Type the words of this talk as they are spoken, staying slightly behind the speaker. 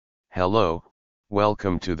Hello,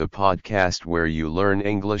 welcome to the podcast where you learn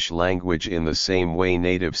English language in the same way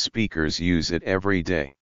native speakers use it every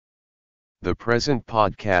day. The present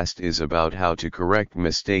podcast is about how to correct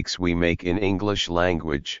mistakes we make in English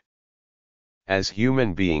language. As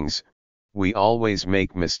human beings, we always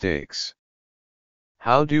make mistakes.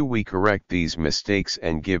 How do we correct these mistakes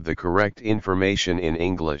and give the correct information in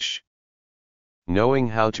English? Knowing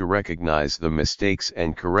how to recognize the mistakes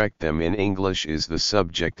and correct them in English is the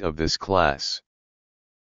subject of this class.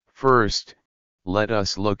 First, let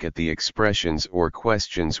us look at the expressions or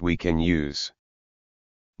questions we can use.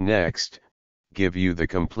 Next, give you the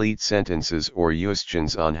complete sentences or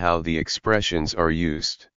questions on how the expressions are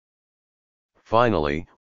used. Finally,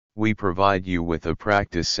 we provide you with a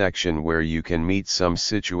practice section where you can meet some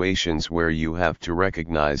situations where you have to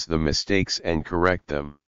recognize the mistakes and correct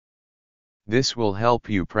them. This will help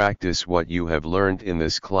you practice what you have learned in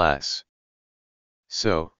this class.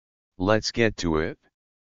 So, let's get to it.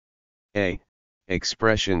 A.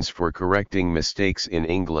 Expressions for correcting mistakes in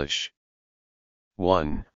English.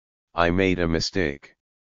 1. I made a mistake.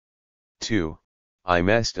 2. I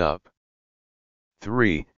messed up.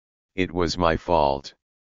 3. It was my fault.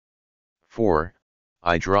 4.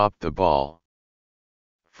 I dropped the ball.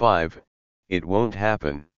 5. It won't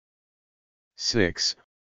happen. 6.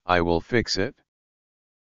 I will fix it.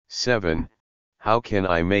 7. How can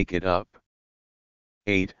I make it up?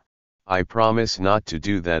 8. I promise not to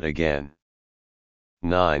do that again.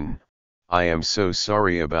 9. I am so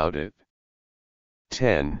sorry about it.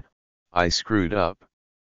 10. I screwed up.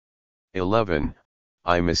 11.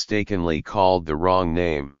 I mistakenly called the wrong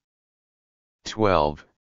name. 12.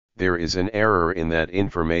 There is an error in that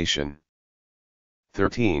information.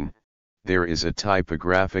 13. There is a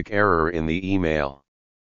typographic error in the email.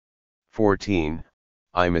 14.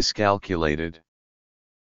 I miscalculated.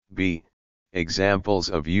 B. Examples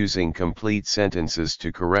of using complete sentences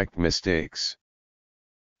to correct mistakes.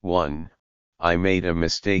 1. I made a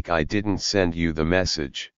mistake, I didn't send you the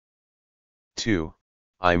message. 2.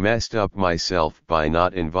 I messed up myself by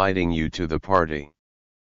not inviting you to the party.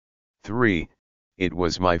 3. It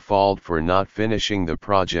was my fault for not finishing the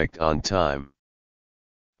project on time.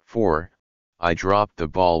 4. I dropped the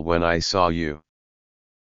ball when I saw you.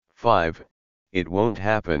 5. It won't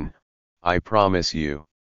happen, I promise you.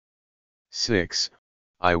 6.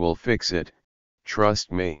 I will fix it,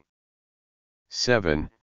 trust me.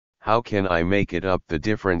 7. How can I make it up the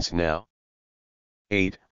difference now?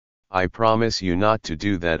 8. I promise you not to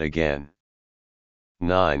do that again.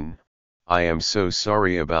 9. I am so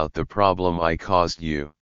sorry about the problem I caused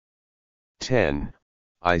you. 10.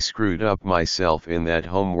 I screwed up myself in that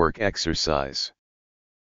homework exercise.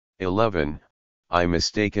 11. I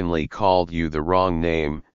mistakenly called you the wrong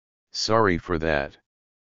name, sorry for that.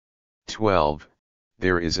 12.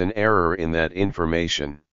 There is an error in that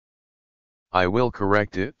information. I will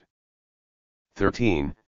correct it.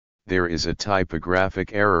 13. There is a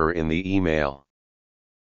typographic error in the email.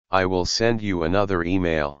 I will send you another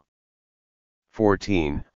email.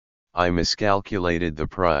 14. I miscalculated the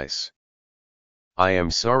price. I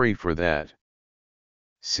am sorry for that.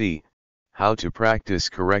 C. How to practice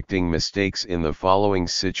correcting mistakes in the following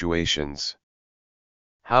situations.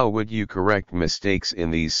 How would you correct mistakes in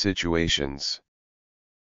these situations?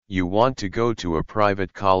 You want to go to a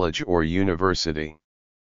private college or university.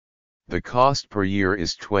 The cost per year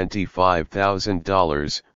is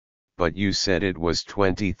 $25,000, but you said it was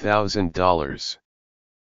 $20,000.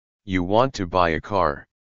 You want to buy a car.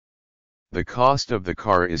 The cost of the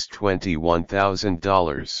car is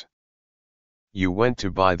 $21,000. You went to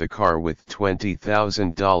buy the car with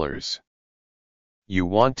 $20,000. You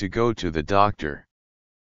want to go to the doctor.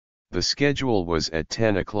 The schedule was at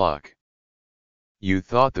 10 o'clock. You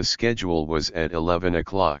thought the schedule was at 11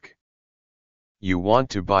 o'clock. You want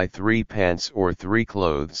to buy 3 pants or 3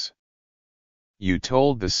 clothes. You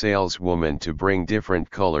told the saleswoman to bring different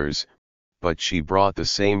colors, but she brought the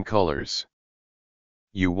same colors.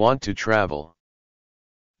 You want to travel.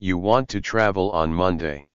 You want to travel on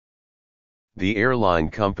Monday. The airline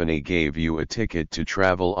company gave you a ticket to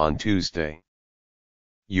travel on Tuesday.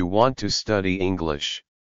 You want to study English.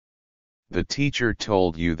 The teacher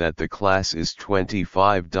told you that the class is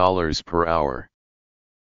 $25 per hour.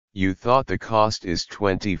 You thought the cost is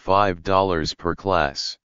 $25 per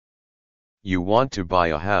class. You want to buy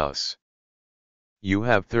a house. You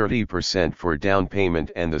have 30% for down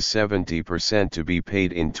payment and the 70% to be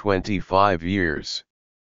paid in 25 years.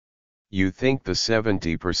 You think the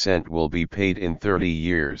 70% will be paid in 30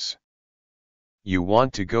 years. You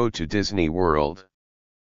want to go to Disney World.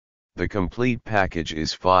 The complete package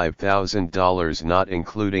is $5,000 not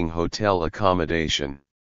including hotel accommodation.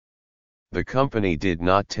 The company did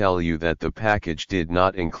not tell you that the package did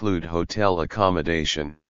not include hotel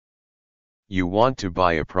accommodation. You want to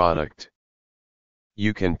buy a product.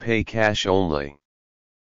 You can pay cash only.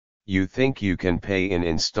 You think you can pay in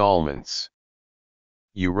installments.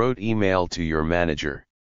 You wrote email to your manager.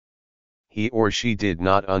 He or she did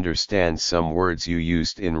not understand some words you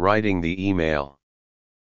used in writing the email.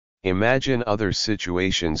 Imagine other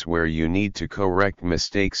situations where you need to correct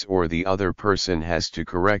mistakes or the other person has to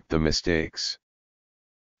correct the mistakes.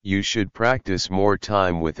 You should practice more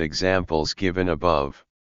time with examples given above.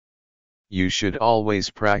 You should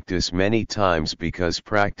always practice many times because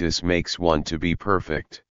practice makes one to be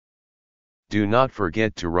perfect. Do not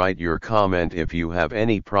forget to write your comment if you have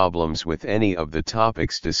any problems with any of the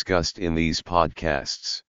topics discussed in these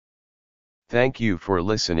podcasts. Thank you for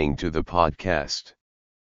listening to the podcast.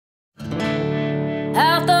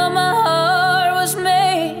 I thought my heart was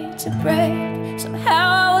made to break. Somehow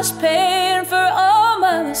I was paying for all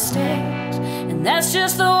my mistakes, and that's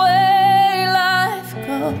just the way life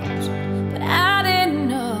goes. But I didn't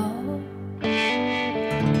know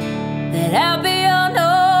that out beyond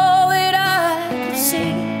all that I could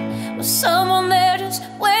see was someone there just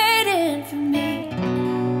waiting for me,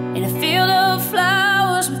 in a field of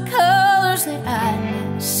flowers with colors that I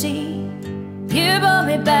never see. You brought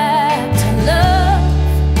me back